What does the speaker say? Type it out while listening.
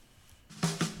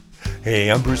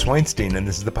Hey, I'm Bruce Weinstein, and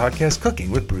this is the podcast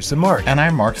Cooking with Bruce and Mark. And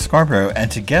I'm Mark Scarborough,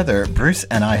 and together, Bruce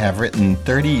and I have written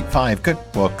 35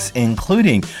 cookbooks,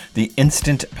 including the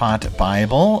Instant Pot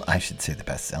Bible, I should say the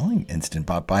best-selling Instant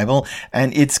Pot Bible,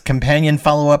 and its companion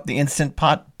follow-up, the Instant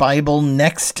Pot Bible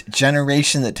Next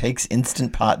Generation, that takes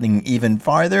Instant Potting even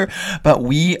farther. But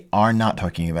we are not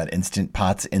talking about Instant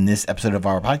Pots in this episode of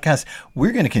our podcast.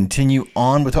 We're going to continue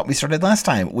on with what we started last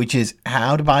time, which is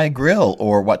how to buy a grill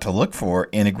or what to look for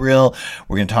in a grill.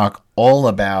 We're going to talk all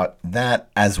about that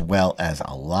as well as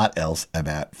a lot else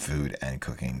about food and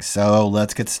cooking. So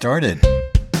let's get started.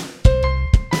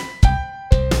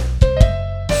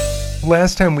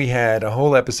 Last time we had a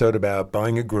whole episode about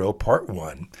buying a grill, part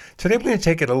 1. Today we're going to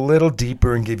take it a little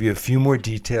deeper and give you a few more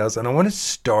details. And I want to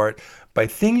start by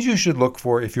things you should look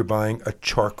for if you're buying a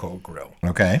charcoal grill.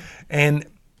 Okay. And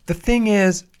the thing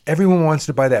is, everyone wants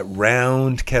to buy that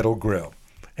round kettle grill.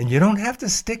 And you don't have to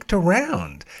stick to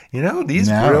round. You know, these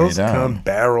grills come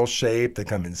barrel shaped. They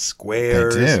come in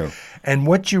squares. They do. And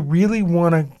what you really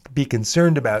want to be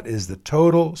concerned about is the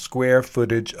total square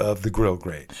footage of the grill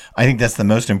grate. I think that's the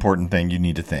most important thing you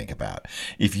need to think about.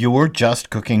 If you're just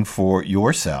cooking for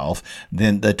yourself,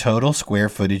 then the total square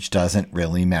footage doesn't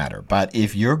really matter. But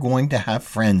if you're going to have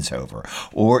friends over,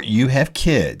 or you have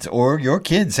kids, or your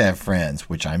kids have friends,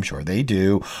 which I'm sure they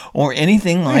do, or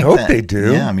anything like that. I hope they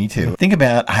do. Yeah, me too. Think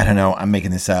about, I don't know, I'm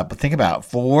making this up, but think about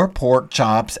 4 pork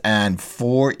chops and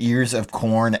 4 ears of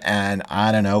corn and,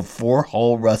 I don't know, 4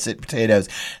 whole russet potatoes.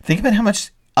 Think about how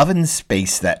much oven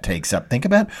space that takes up. Think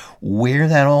about where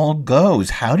that all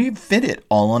goes. How do you fit it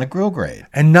all on a grill grate?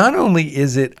 And not only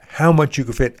is it how much you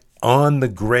can fit on the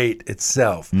grate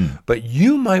itself, but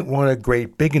you might want a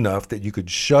grate big enough that you could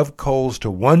shove coals to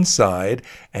one side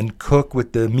and cook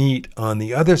with the meat on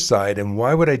the other side. And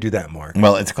why would I do that, Mark?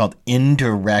 Well, it's called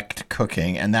indirect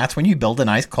cooking, and that's when you build a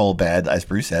nice coal bed, as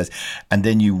Bruce says, and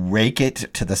then you rake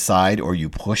it to the side, or you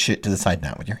push it to the side,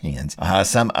 not with your hands.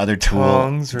 Some other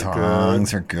tool.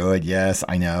 Tongs are good. Yes,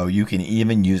 I know. You can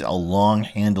even use a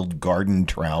long-handled garden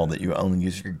trowel that you only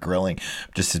use for grilling,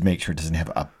 just to make sure it doesn't have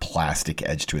a plastic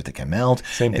edge to it that can melt.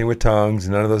 Same thing with tongs.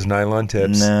 None of those nylon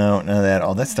tips. No, none of that.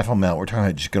 All that stuff will melt. We're talking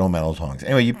about just good old metal tongs.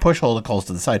 Anyway, you push all the coals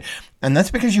to the side, and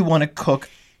that's because you want to cook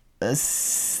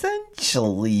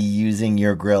essentially using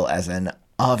your grill as an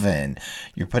oven.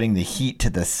 You're putting the heat to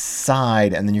the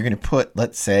side, and then you're going to put,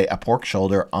 let's say, a pork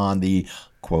shoulder on the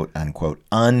quote-unquote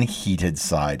unheated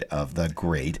side of the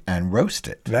grate and roast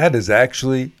it. That is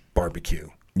actually barbecue.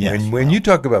 Yes, when you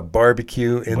talk about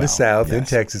barbecue in the South, yes. in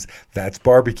Texas, that's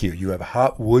barbecue. You have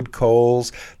hot wood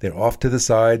coals. They're off to the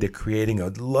side. They're creating a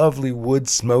lovely wood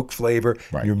smoke flavor.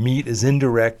 Right. Your meat is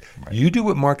indirect. Right. You do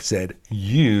what Mark said.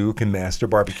 You can master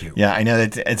barbecue. Yeah, I know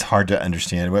that it's hard to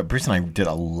understand. Bruce and I did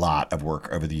a lot of work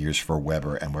over the years for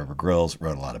Weber and Weber Grills,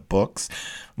 wrote a lot of books,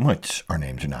 which our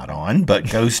names are not on, but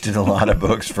Ghost did a lot of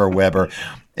books for Weber.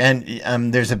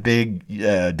 And there's a big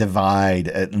divide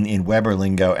in Weber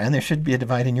lingo, and there should be a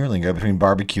divide in your lingo between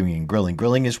barbecuing and grilling.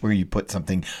 Grilling is where you put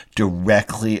something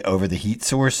directly over the heat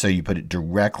source, so you put it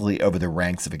directly over the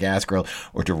ranks of a gas grill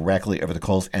or directly over the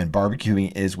coals. And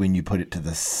barbecuing is when you put it to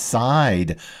the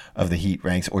side of the heat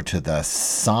ranks or to the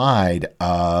side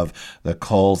of the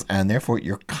coals, and therefore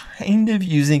you're kind of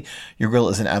using your grill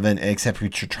as an oven, except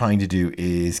what you're trying to do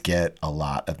is get a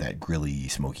lot of that grilly,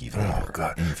 smoky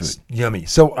flavor in your food. Yummy.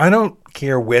 So I don't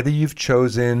care whether you've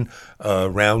chosen a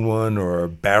round one or a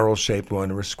barrel-shaped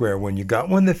one or a square one. You got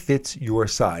one that fits your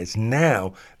size.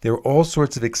 Now, there are all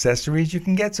sorts of accessories you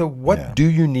can get. So what do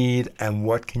you need and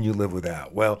what can you live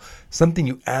without? Well, something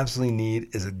you absolutely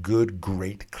need is a good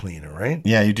grate cleaner, right?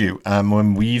 Yeah, you do.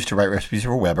 When we used to write recipes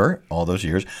for Weber all those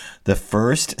years, the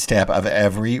first step of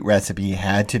every recipe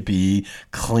had to be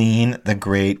clean the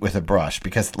grate with a brush.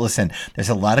 Because, listen, there's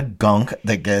a lot of gunk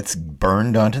that gets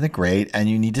burned onto the grate, and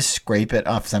you need to scrape it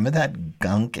off. Some of that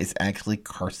gunk is actually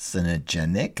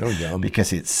carcinogenic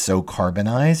because it's so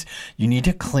carbonized. You need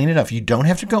to clean it off. You don't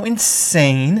have to go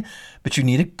insane, but you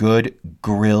need a good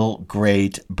grill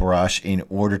grate brush in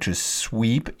order to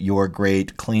sweep your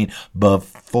grate clean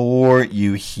before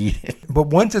you heat it. But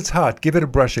once it's hot, give it a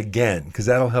brush again, because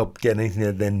that'll help get anything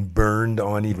that then burned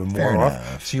on even more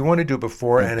off. So you want to do it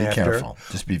before and after. Be careful.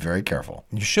 Just be very careful.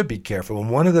 You should be careful. And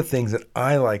one of the things that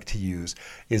I like to use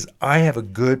is I have a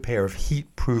good pair of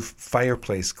heat-proof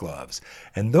fireplace gloves.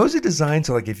 And those are designed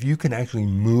so, like, if you can actually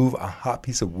move a hot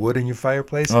piece of wood in your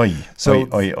fireplace.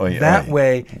 That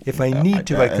way, if I I need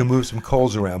to, I can move some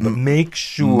coals around, but make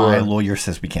sure. My lawyer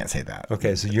says we can't say that.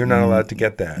 Okay, so you're not allowed to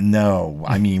get that. No,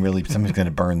 I mean, really, somebody's going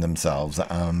to burn themselves.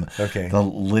 Okay. The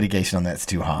litigation on that's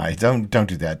too high. Don't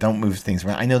do that. Don't move things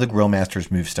around. I know the grill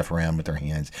masters move stuff around with their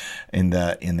hands in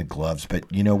the gloves, but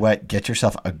you know what? Get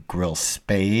yourself a grill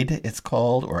spade, it's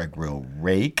called, or a grill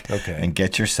rake, and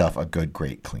get yourself a good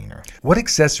grate cleaner. What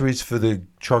accessories for the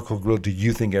charcoal grill do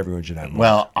you think everyone should have?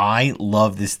 Well, I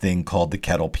love this thing called the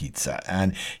kettle pizza,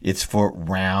 and it's for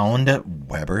round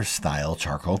Weber style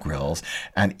charcoal grills,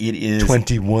 and it is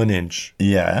 21-inch.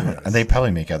 Yeah, yes. And they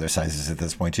probably make other sizes at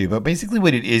this point too. But basically,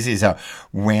 what it is a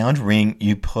round ring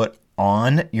you put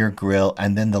on your grill,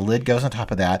 and then the lid goes on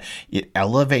top of that. It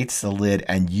elevates the lid,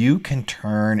 and you can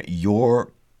turn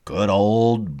your good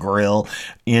old grill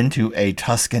into a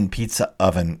Tuscan pizza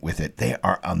oven with it. They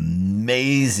are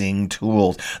amazing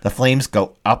tools. The flames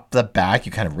go up the back.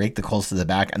 You kind of rake the coals to the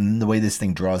back, and then the way this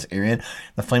thing draws air in,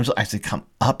 the flames will actually come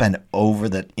up and over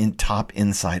the top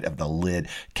inside of the lid.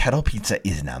 Kettle pizza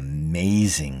is an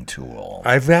amazing tool.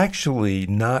 I've actually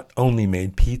not only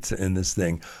made pizza in this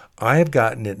thing, I have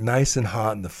gotten it nice and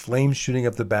hot and the flames shooting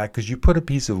up the back because you put a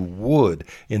piece of wood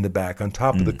in the back on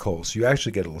top of the coal. So you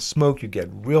actually get a little smoke. You get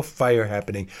real fire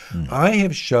happening. I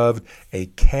have shoved a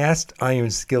cast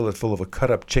iron skillet full of a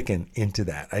cut-up chicken into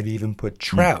that. I've even put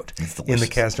trout in the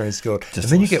cast iron skillet. And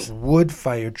then you get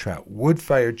wood-fired trout,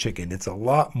 wood-fired chicken. It's a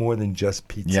lot more than just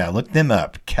pizza. Yeah, look them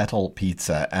up, Kettle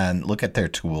Pizza, and look at their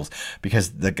tools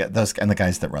because the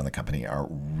guys that run the company are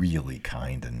really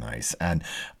kind and nice. And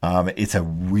it's a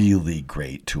really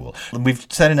great tool. We've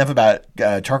said enough about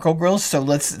charcoal grills, so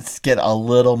let's get a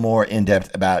little more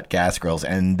in-depth about gas grills.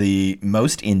 And the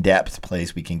most in-depth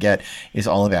place we can get is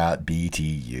all about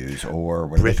BTUs, or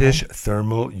what British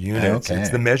Thermal Units. Okay. It's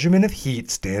the measurement of heat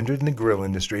standard in the grill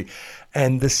industry.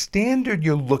 And the standard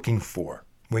you're looking for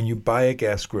when you buy a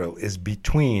gas grill is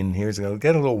between, here's going to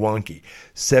get a little wonky,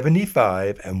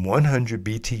 75 and 100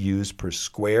 BTUs per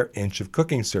square inch of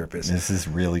cooking surface. This is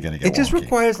really going to get It just wonky.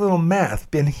 requires a little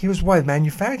math, and here's why.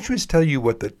 Manufacturers tell you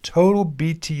what the total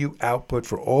BTU output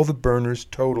for all the burners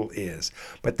total is,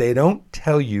 but they don't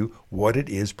tell you what it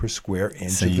is per square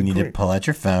inch So of the you need grill. to pull out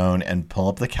your phone and pull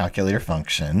up the calculator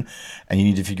function, and you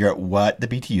need to figure out what the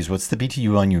BTU is. What's the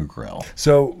BTU on your grill?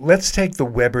 So let's take the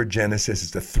Weber Genesis.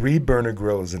 It's a 3-burner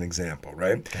grill as an example,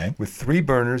 right? Okay. With 3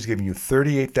 burners giving you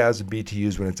 38,000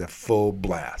 BTUs when it's a full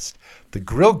blast. The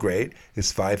grill grate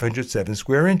is 507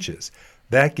 square inches.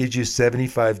 That gives you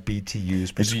 75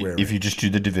 BTUs per square inch. If you just do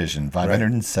the division,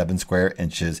 507 square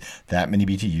inches, that many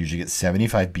BTUs, you get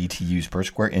 75 BTUs per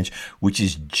square inch, which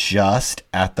is just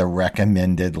at the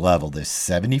recommended level. This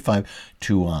 75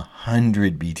 to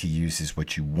 100 BTUs is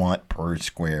what you want per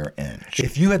square inch.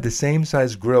 If you had the same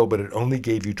size grill, but it only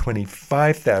gave you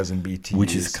 25,000 BTUs,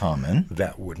 Which is common.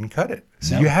 that wouldn't cut it.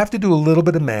 So No. you have to do a little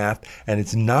bit of math, and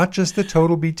it's not just the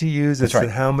total BTUs, it's right.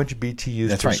 how much BTUs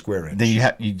That's per right. square inch.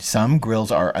 Then some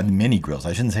grills are, many grills,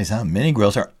 I shouldn't say some, many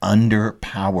grills are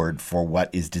underpowered for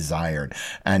what is desired.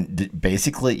 And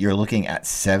basically, you're looking at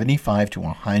 75 to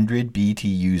 100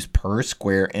 BTUs per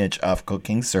square inch of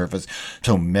cooking surface.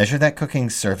 So measure that cooking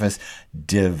surface,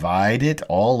 divide it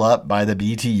all up by the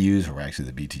BTUs, or actually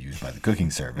the BTUs by the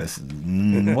cooking surface,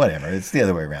 whatever. It's the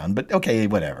other way around, but okay,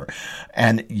 whatever.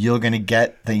 And you're going to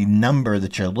get the number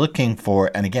that you're looking for.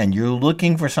 And again, you're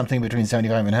looking for something between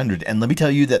 75 and 100. And let me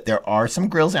tell you that there are some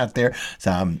grills out there,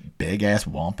 some big-ass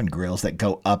Wampin grills that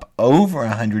go up over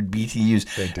 100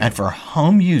 BTUs. And for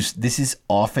home use, this is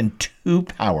often too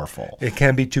powerful. It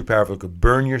can be too powerful. It could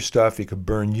burn your stuff. It could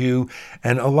burn you.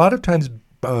 And a lot of times,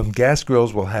 gas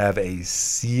grills will have a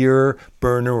sear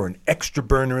burner or an extra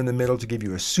burner in the middle to give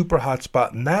you a super hot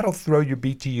spot, and that'll throw your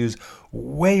BTUs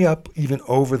way up, even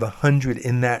over the 100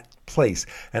 in that place.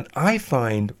 And I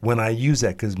find when I use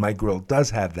that, because my grill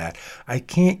does have that, I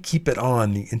can't keep it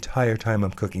on the entire time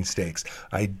I'm cooking steaks.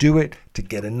 I do it to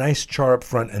get a nice char up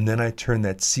front, and then I turn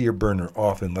that sear burner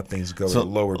off and let things go to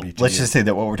lower BTU. Let's just say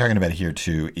that what we're talking about here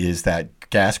too is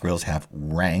that gas grills have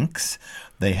ranks.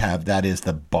 They have, that is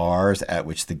the bars at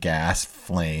which the gas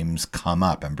flames come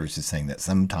up. And Bruce is saying that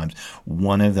sometimes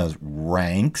one of those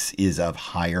ranks is of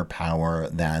higher power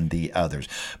than the others.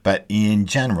 But in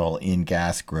general, in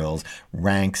gas grills,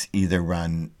 ranks either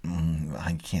run,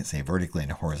 I can't say vertically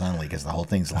and horizontally because the whole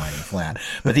thing's lying flat,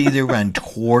 but they either run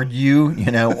toward you,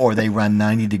 or they run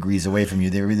 90 degrees away from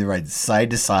you. They're either right side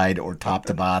to side or top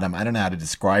to bottom. I don't know how to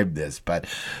describe this, but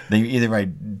they either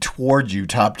run toward you,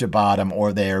 top to bottom,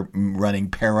 or they're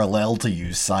running parallel to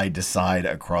you, side to side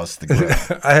across the grill.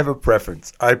 I have a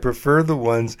preference. I prefer the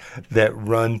ones that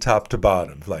run top to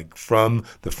bottom, like from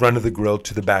the front of the grill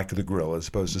to the back of the grill, as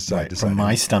opposed to side to side. From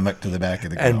my stomach to the back of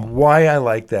the grill. And why I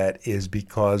like that is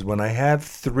because when I have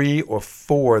 3 or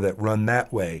 4 that run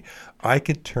that way, I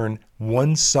could turn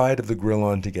one side of the grill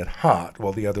on to get hot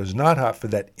while the other is not hot for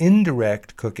that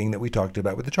indirect cooking that we talked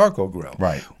about with the charcoal grill.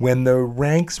 Right. When the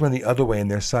ranks run the other way and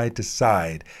they're side to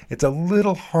side, it's a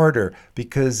little harder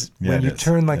because when you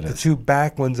turn like the 2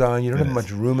 back ones on, you don't have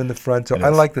much room in the front. So I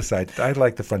like the side. I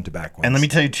like the front to back ones. And let me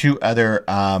tell you 2 other,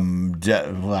 I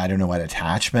don't know what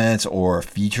attachments or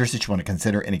features that you want to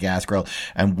consider in a gas grill.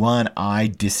 And one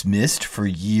I dismissed for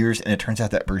years, and it turns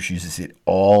out that Bruce uses it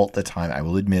all the time. I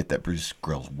will admit that Bruce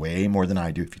grills way more than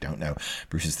I do. If you don't know,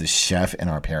 Bruce is the chef in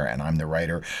our pair, and I'm the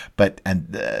writer. But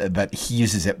he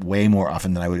uses it way more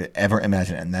often than I would ever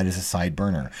imagine, and that is a side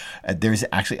burner. There's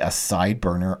actually a side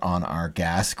burner on our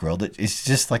gas grill that is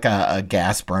just like a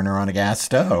gas burner on a gas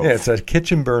stove. Yeah, it's a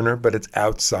kitchen burner, but it's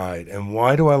outside. And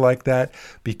why do I like that?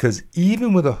 Because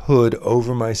even with a hood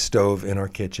over my stove in our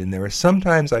kitchen, there are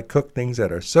sometimes I cook things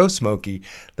that are so smoky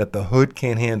that the hood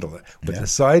can't handle it. But the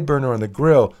side burner on the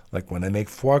grill, like when I make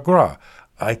foie gras,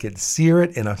 I could sear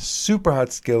it in a super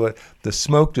hot skillet. The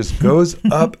smoke just goes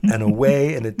up and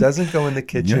away, and it doesn't go in the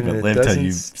kitchen. You haven't and lived it till doesn't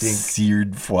you've stink.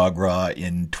 seared foie gras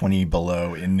in 20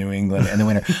 below in New England in the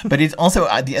winter. But it's also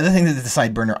the other thing that the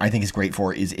side burner I think is great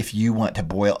for is if you want to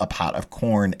boil a pot of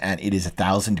corn and it is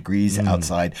 1,000 degrees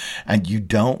outside and you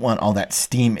don't want all that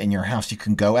steam in your house, you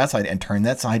can go outside and turn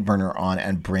that side burner on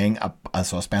and bring a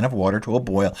saucepan of water to a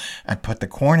boil and put the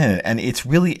corn in it. And it's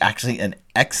really actually an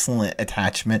excellent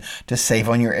attachment to save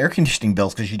on your air conditioning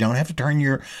bills because you don't have to turn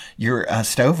your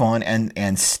stove on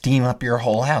and steam up your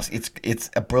whole house. It's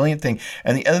a brilliant thing.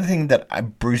 And the other thing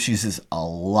that Bruce uses a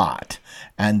lot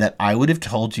and that I would have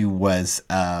told you was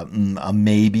a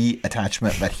maybe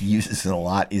attachment, but he uses it a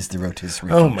lot, is the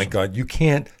rotisserie Oh function. my God, you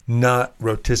can't not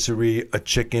rotisserie a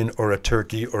chicken or a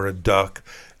turkey or a duck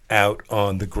out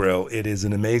on the grill. It is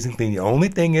an amazing thing. The only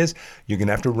thing is you're going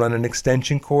to have to run an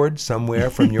extension cord somewhere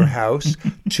from your house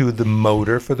to the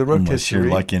motor for the rotisserie. Unless you're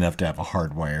lucky enough to have a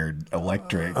hardwired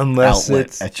electric Unless outlet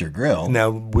it's at your grill.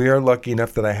 Now, we're lucky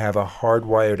enough that I have a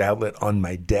hardwired outlet on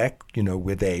my deck,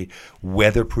 with a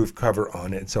weatherproof cover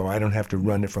on it, so I don't have to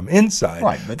run it from inside.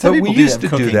 Right, but some people we do used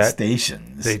have to do cooking that.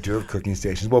 stations. They do have cooking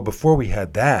stations. Well, before we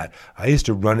had that, I used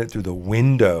to run it through the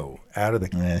window out of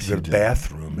the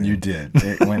bathroom. You did.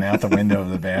 It went out the window of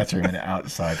the bathroom and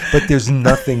outside. But there's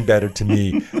nothing better to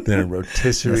me than a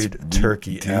rotisserie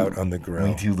turkey out on the grill.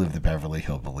 We do live the Beverly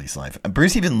Hillbillies life.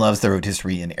 Bruce even loves the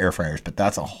rotisserie in air fryers, but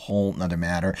that's a whole nother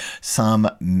matter. Some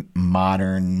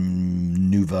modern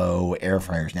nouveau air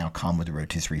fryers now come with a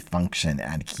rotisserie function,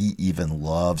 and he even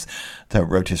loves the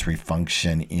rotisserie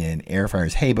function in air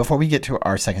fryers. Hey, before we get to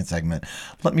our second segment,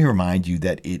 let me remind you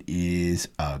that it is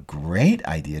a great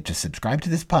idea to subscribe to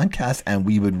this podcast, and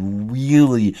we would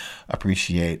really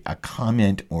appreciate a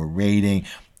comment or rating.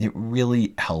 It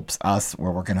really helps us.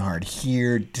 We're working hard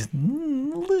here. Just a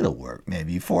little work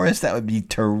maybe for us. That would be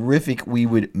terrific. We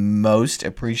would most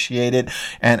appreciate it.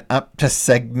 And up to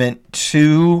segment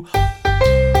 2.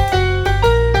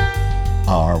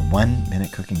 Our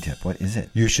 1-minute cooking tip. What is it?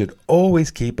 You should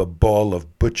always keep a ball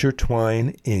of butcher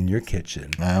twine in your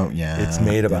kitchen. Oh, yeah. It's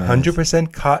made of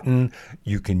 100% cotton.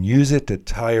 You can use it to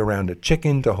tie around a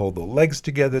chicken, to hold the legs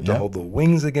together, to hold the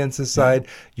wings against the side.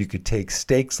 You could take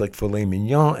steaks like filet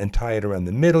mignon and tie it around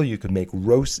the middle. You could make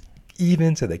roasts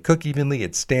even so they cook evenly.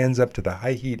 It stands up to the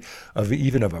high heat of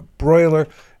even of a broiler.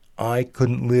 I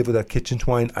couldn't live without kitchen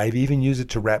twine. I've even used it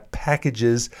to wrap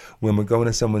packages when we're going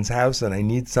to someone's house and I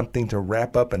need something to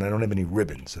wrap up and I don't have any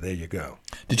ribbons. So there you go.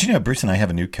 Did you know Bruce and I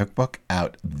have a new cookbook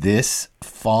out this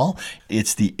fall?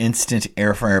 It's the Instant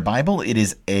Air Fryer Bible. It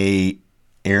is a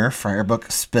air fryer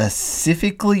book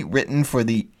specifically written for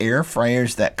the air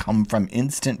fryers that come from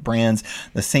Instant brands,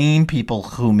 the same people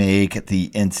who make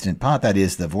the Instant Pot, that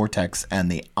is the Vortex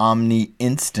and the Omni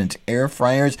Instant air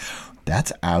fryers.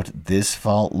 That's out this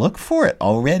fall. Look for it.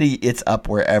 Already it's up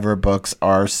wherever books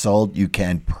are sold. You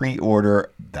can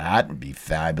pre-order. That would be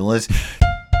fabulous.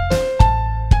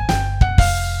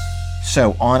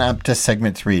 So on up to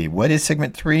segment 3. What is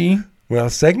segment 3? Well,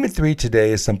 segment 3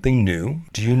 today is something new.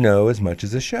 Do you know as much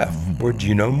as a chef? Or do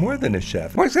you know more than a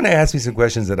chef? Mark's going to ask me some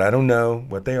questions that I don't know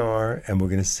what they are, and we're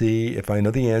going to see if I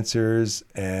know the answers,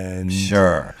 and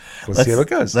Sure. we'll see how it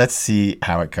goes. Let's see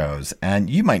how it goes. And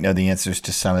you might know the answers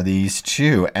to some of these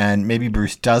too. And maybe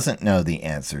Bruce doesn't know the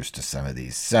answers to some of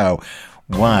these. So,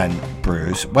 1,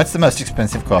 Bruce, what's the most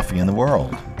expensive coffee in the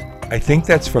world? I think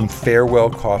that's from Farewell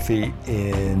Coffee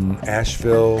in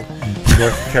Asheville,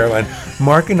 North Carolina.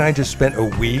 Mark and I just spent a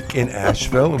week in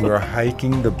Asheville, and we were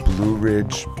hiking the Blue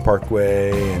Ridge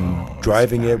Parkway and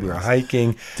driving it. We were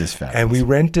hiking, and we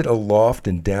rented a loft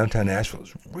in downtown Asheville.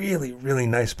 It was a really, really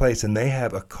nice place, and they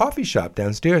have a coffee shop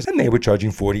downstairs, and they were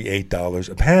charging $48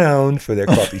 a pound for their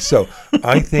coffee. So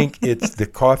I think it's the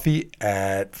coffee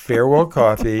at Farewell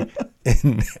Coffee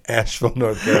in Asheville,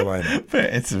 North Carolina.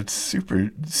 It's a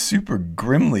super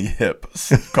grimly hip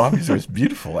coffee store. It's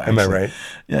beautiful, actually. Am I right?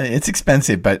 Yeah, it's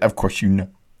expensive, but of course you know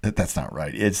that that's not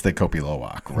right. It's the Kopi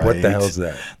Luwak, right? What the hell is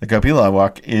that? The Kopi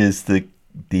Luwak is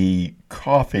the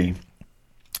coffee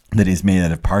that is made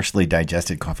out of partially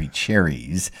digested coffee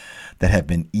cherries that have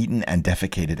been eaten and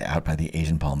defecated out by the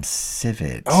Asian palm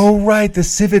civet. Oh, right, the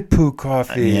civet poo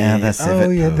coffee. Yeah, the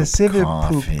civet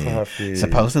poop coffee.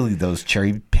 Supposedly those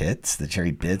cherry pits, the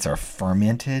cherry bits are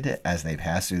fermented as they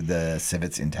pass through the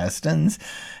civet's intestines,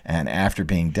 and after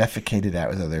being defecated out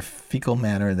with other fecal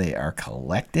matter, they are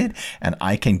collected, and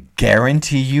I can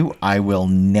guarantee you I will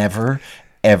never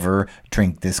ever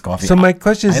drink this coffee. So my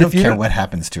question is, I don't care what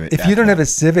happens to it. If you don't have a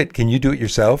civet, can you do it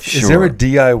yourself? Sure. Is there a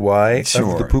DIY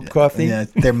of the poop coffee? Yeah,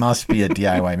 there must be a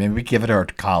DIY. Maybe we give it to our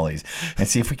colleagues and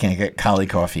see if we can't get collie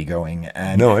coffee going.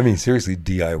 And no, I mean seriously,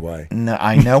 DIY. No,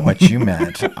 I know what you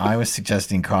meant. I was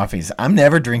suggesting coffees. I'm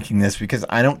never drinking this because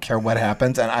I don't care what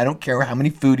happens, and I don't care how many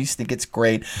foodies think it's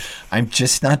great. I'm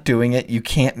just not doing it. You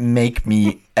can't make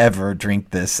me ever drink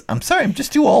this. I'm sorry, I'm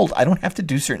just too old. I don't have to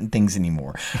do certain things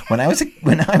anymore. When I was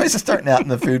starting out in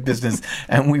the food business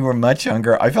and we were much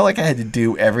younger, I felt like I had to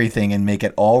do everything and make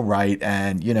it all right.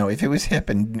 And if it was hip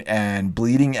and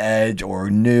bleeding edge or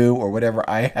new or whatever,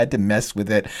 I had to mess with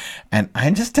it. And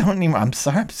I just don't even. I'm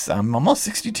sorry, I'm almost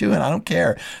 62 and I don't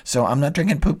care. So I'm not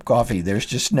drinking poop coffee. There's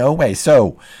just no way.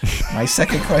 So my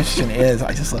second question is,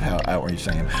 I just love how outraged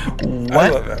I am.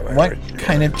 What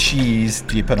kind of cheese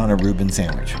do you put on a Reuben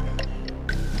sandwich?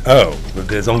 Oh, but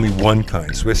there's only one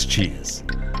kind, Swiss cheese.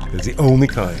 It's the only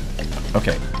kind.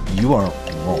 Okay, you are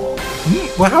wrong.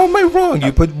 Well, how am I wrong?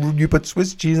 You put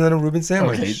Swiss cheese on a Reuben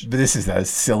sandwich. Okay, but this is a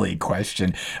silly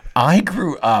question. I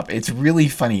grew up. It's really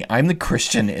funny. I'm the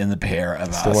Christian in the pair of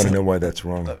us. Still want to know why that's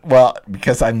wrong. Well,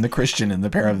 because I'm the Christian in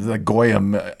the pair of the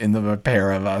Goyim in the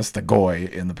pair of us, the Goy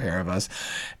in the pair of us,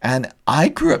 and I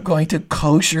grew up going to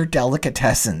kosher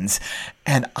delicatessens.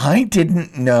 And I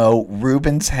didn't know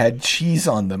Reubens had cheese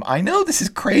on them. I know this is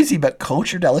crazy, but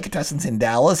kosher delicatessens in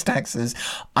Dallas, Texas,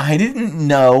 I didn't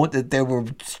know that there were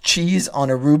cheese on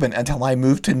a Reuben until I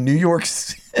moved to New York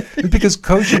City. Because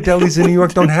kosher delis in New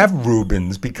York don't have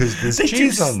Reubens because there's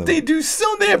cheese on them. They do so.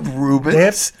 They have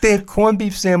Reubens. They have corned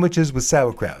beef sandwiches with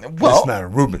sauerkraut. Well, that's not a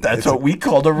Reuben. That's what we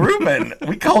called a Reuben.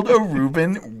 We called a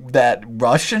Reuben that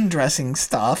Russian dressing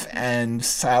stuff and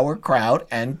sauerkraut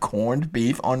and corned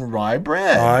beef on rye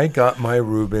bread. I got my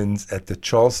Reubens at the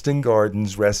Charleston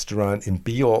Gardens restaurant in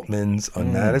B. Altman's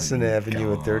on Madison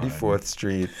Avenue at 34th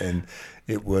Street, and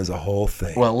it was a whole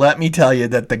thing. Well, let me tell you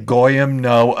that the Goyim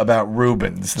know about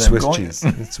Reubens. Swiss cheese.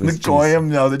 It's Swiss the Goyim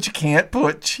know that you can't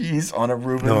put cheese on a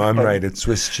Reuben. No, I'm right. It's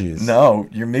Swiss cheese. No,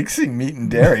 you're mixing meat and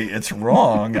dairy. It's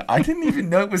wrong. I didn't even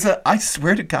know it was I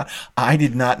swear to God, I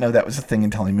did not know that was a thing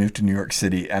until I moved to New York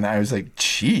City. And I was like,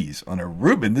 cheese on a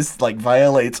Reuben? This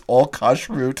violates all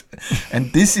kashrut.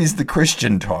 And this is the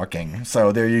Christian talking.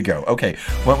 So there you go. Okay,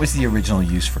 what was the original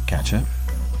use for ketchup?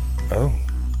 Oh.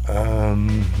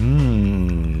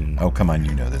 Oh, come on,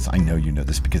 you know this. I know you know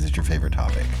this because it's your favorite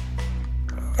topic.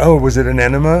 Oh, was it an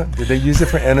enema? Did they use it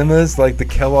for enemas like the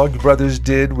Kellogg brothers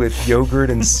did with yogurt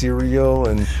and cereal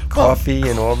and coffee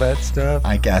and all that stuff?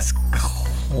 I guess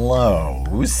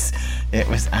close. It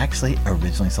was actually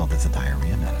originally sold as a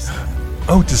diarrhea medicine.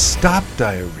 Oh, to stop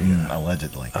diarrhea.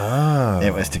 Allegedly. Oh.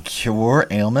 It was to cure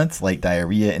ailments like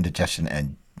diarrhea, indigestion,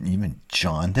 and even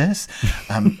jaundice.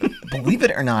 Believe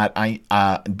it or not, I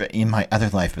in my other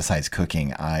life besides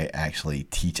cooking, I actually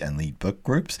teach and lead book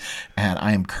groups, and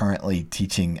I am currently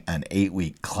teaching an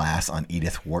 8-week class on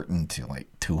Edith Wharton to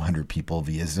 200 people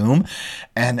via Zoom.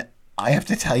 And I have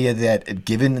to tell you that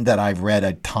given that I've read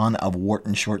a ton of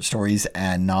Wharton short stories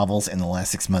and novels in the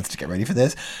last 6 months to get ready for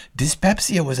this,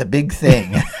 dyspepsia was a big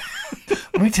thing.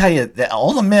 Let me tell you that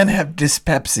all the men have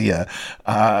dyspepsia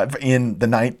in the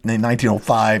 1905,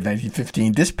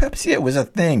 1915. Dyspepsia was a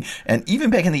thing. And even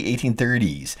back in the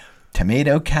 1830s,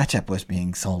 tomato ketchup was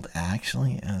being sold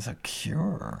actually as a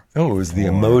cure. Oh, it was the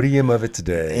Imodium of its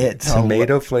day. It's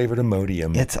tomato-flavored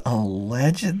Imodium. It's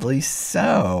allegedly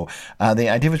so. The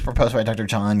idea was proposed by Dr.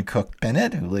 John Cook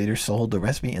Bennett, who later sold the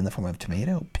recipe in the form of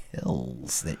tomato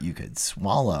pills that you could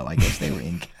swallow. I guess they were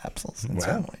in capsules in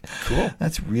some way. Cool.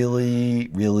 That's really,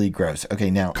 really gross. Okay,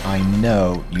 now I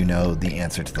know you know the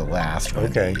answer to the last one.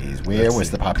 Okay. Where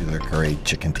was the popular curry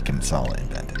chicken tikka masala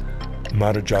invented?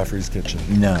 Mata Joffrey's Kitchen.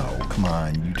 No, come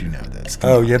on, you do know this. Come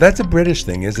Oh on. yeah, that's a British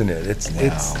thing, isn't it?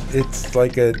 It's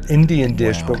like an Indian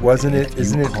dish, but wasn't it?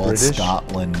 Isn't it British?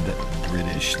 Scotland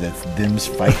British? That's them's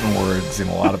fighting words in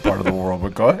a lot of part of the world.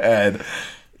 But go ahead.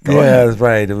 Go ahead.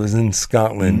 Right. It was in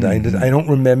Scotland. I don't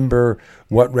remember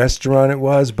what restaurant it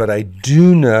was, but I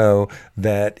do know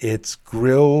that it's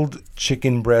grilled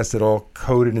chicken breast that all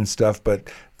coated and stuff, but.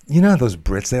 You know those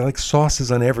Brits, they like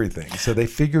sauces on everything. So they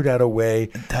figured out a way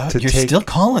to You're still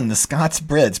calling the Scots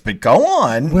Brits, but go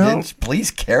on. Well,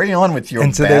 please carry on with your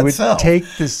and so bad they would self. take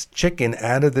this chicken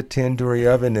out of the tandoori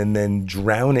oven and then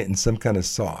drown it in some kind of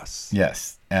sauce.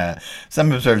 Yes.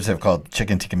 Some observers have called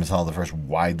chicken tikka masala the first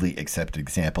widely accepted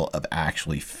example of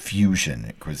actually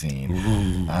fusion cuisine.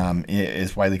 It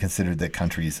is widely considered the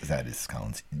country's, that is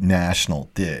Scotland's, national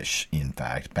dish, in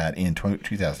fact. But in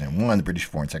 2001, the British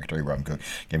Foreign Secretary Robin Cook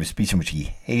gave a speech in which he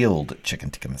hailed chicken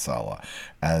tikka masala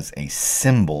as a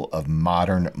symbol of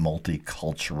modern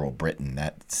multicultural Britain.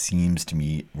 That seems to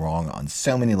me wrong on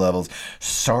so many levels.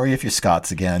 Sorry if you're Scots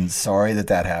again. Sorry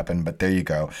that happened, but there you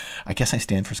go. I guess I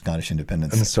stand for Scottish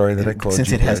independence. I'm sorry that I called you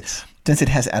Brits. Since it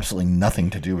has absolutely nothing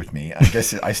to do with me, I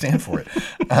guess I stand for it.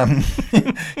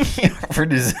 He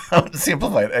offered his own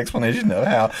simplified explanation of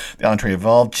how the entree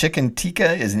evolved. Chicken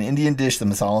tikka is an Indian dish. The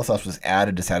masala sauce was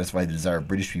added to satisfy the desire of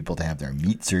British people to have their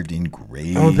meat served in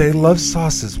gravy. Oh, they love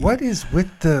sauces. What is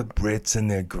with the Brits and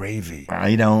their gravy?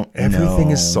 I don't know. Everything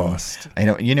is sauced. I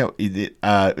don't. You know,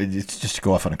 it's just to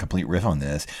go off on a complete riff on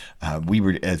this. We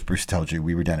were, as Bruce told you,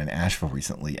 we were down in Asheville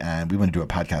recently, and we want to do a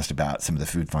podcast about some of the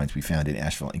food finds we found in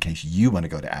Asheville in case you want to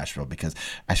go to Asheville, because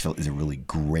Asheville is a really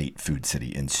great food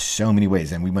city in so many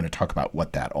ways, and we want to talk about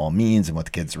what that all means and what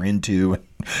the kids are into, and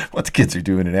what the kids are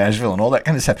doing in Asheville, and all that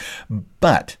kind of stuff.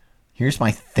 But here's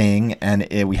my thing, and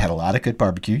we had a lot of good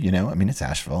barbecue. You know, I mean, it's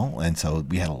Asheville, and so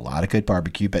we had a lot of good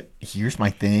barbecue. But here's my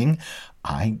thing.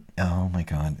 Oh my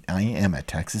God, I am a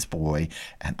Texas boy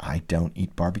and I don't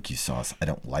eat barbecue sauce. I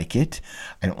don't like it.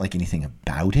 I don't like anything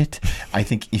about it. I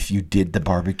think if you did the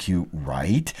barbecue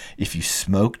right, if you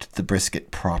smoked the brisket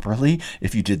properly,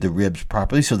 if you did the ribs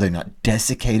properly so they're not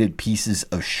desiccated pieces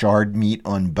of charred meat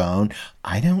on bone,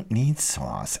 I don't need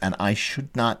sauce, and I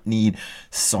should not need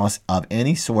sauce of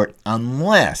any sort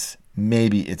unless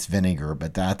maybe it's vinegar,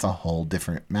 but that's a whole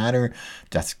different matter.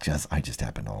 I just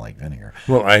happen to like vinegar.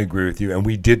 Well, I agree with you. And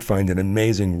we did find an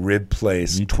amazing rib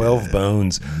place, 12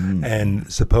 bones.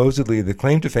 And supposedly the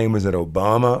claim to fame was that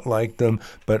Obama liked them,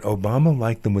 but Obama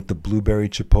liked them with the blueberry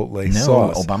chipotle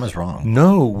sauce. No, Obama's wrong.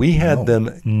 No, we had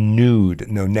them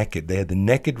naked. They had the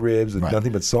naked ribs with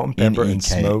nothing but salt and pepper and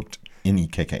smoked.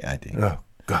 N-E-K-K-I-D. Oh,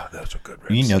 God, those are good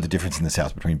ribs. You know the difference in the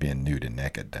South between being nude and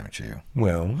naked, don't you?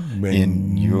 Well,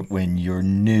 when you're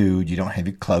nude, you don't have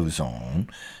your clothes on.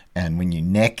 And when you're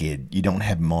naked, you don't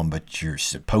have them on, but you're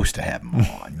supposed to have them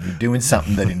on. You're doing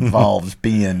something that involves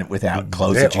being without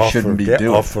clothes that you shouldn't be doing.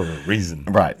 They're off for a reason.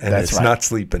 Right. And it's not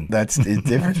sleeping. That's the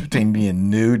difference between being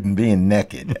nude and being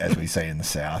naked, as we say in the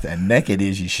South. And naked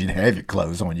is you should have your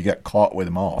clothes on. You got caught with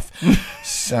them off.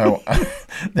 So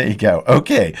there you go.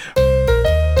 Okay.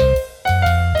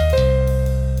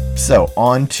 So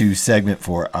on to segment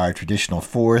 4, our traditional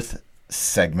fourth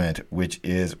segment, which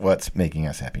is what's making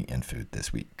us happy in food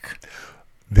this week.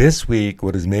 This week,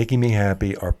 what is making me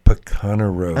happy are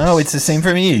pecana roasts. Oh, it's the same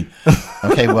for me.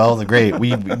 Okay, well, great.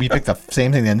 We picked the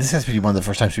same thing then. This has to be one of the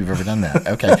first times we've ever done that.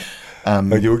 Okay.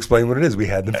 You explain what it is. We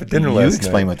had them for dinner last night. You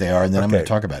explain what they are, and then I'm going to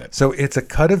talk about it. So it's a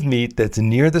cut of meat that's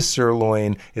near the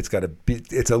sirloin. It's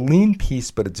a lean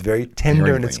piece, but it's very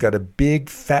tender, and it's got a big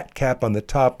fat cap on the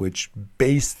top, which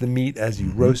bastes the meat as you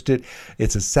roast it.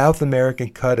 It's a South American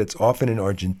cut. It's often in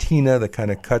Argentina, the kind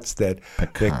of cuts that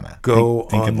go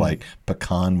think of like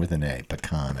pecan with an A.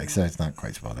 Pecan. It's not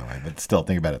quite spelled that way, but still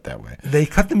think about it that way. They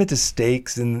cut them into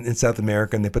steaks in South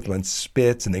America, and they put them on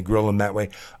spits, and they grill them that way.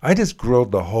 I just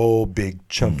grilled the whole big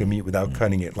chunk of meat without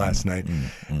cutting it last night.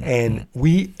 And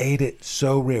we ate it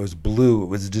so rare. It was blue. It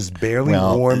was just barely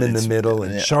warm in the middle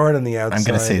and charred on the outside. I'm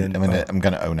going to say, I'm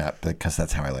going to own up because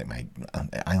that's how I like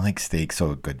I like steak,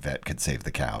 so a good vet could save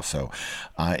the cow. So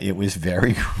it was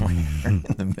very rare in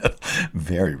the middle,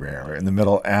 very rare in the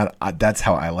middle. And that's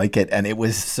how I like it. And it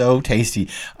was so tasty.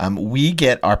 We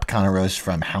get our pecan roast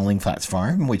from Howling Flats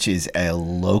Farm, which is a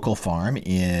local farm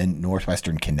in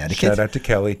northwestern Connecticut. Shout out to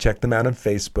Kelly. Check them out on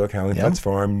Facebook, Howling Flats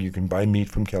Farm. You can buy meat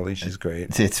from Kelly. She's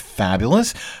great. It's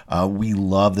fabulous. We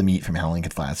love the meat from Howling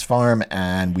Flats Farm,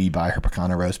 and we buy her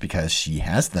pecan roast because she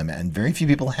has them, and very few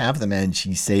people have them, and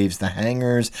she saves the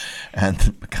hangers and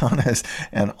the pecanas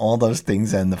and all those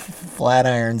things and the flat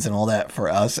irons and all that for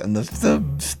us and the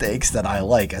steaks that I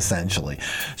like, essentially.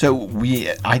 So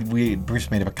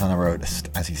Bruce made a pecan roast,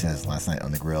 as he says, last night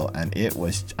on the grill, and it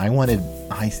was,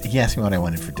 he asked me what I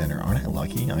wanted for dinner. Aren't I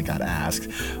lucky? I got asked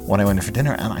what I wanted for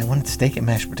dinner, and I wanted steak and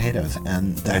mashed potatoes,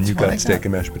 and that's and you what got steak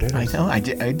and mashed potatoes. I know. I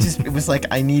just it was like,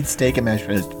 I need steak and mashed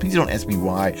potatoes. Please don't ask me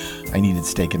why I needed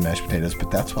steak and mashed potatoes,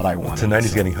 but that's what I wanted. Tonight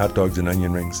he's getting hot dogs and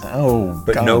onion rings. Oh,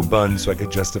 but God. no buns, so I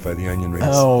could justify the onion rings.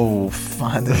 Oh,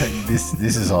 fun! This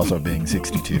is also being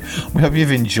 62. We hope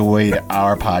you've enjoyed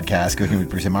our podcast, Cooking with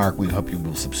Bruce and Mark. We hope you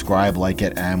will subscribe, like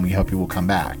it, and we hope you will come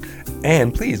back.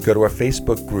 And please go to our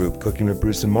Facebook group, Cooking with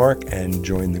Bruce and Mark, and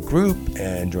join the group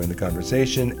and join the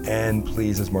conversation. And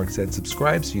please, as Mark said,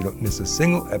 subscribe so you don't miss a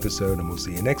single episode. And we'll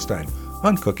see you next time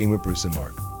on Cooking with Bruce and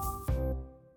Mark.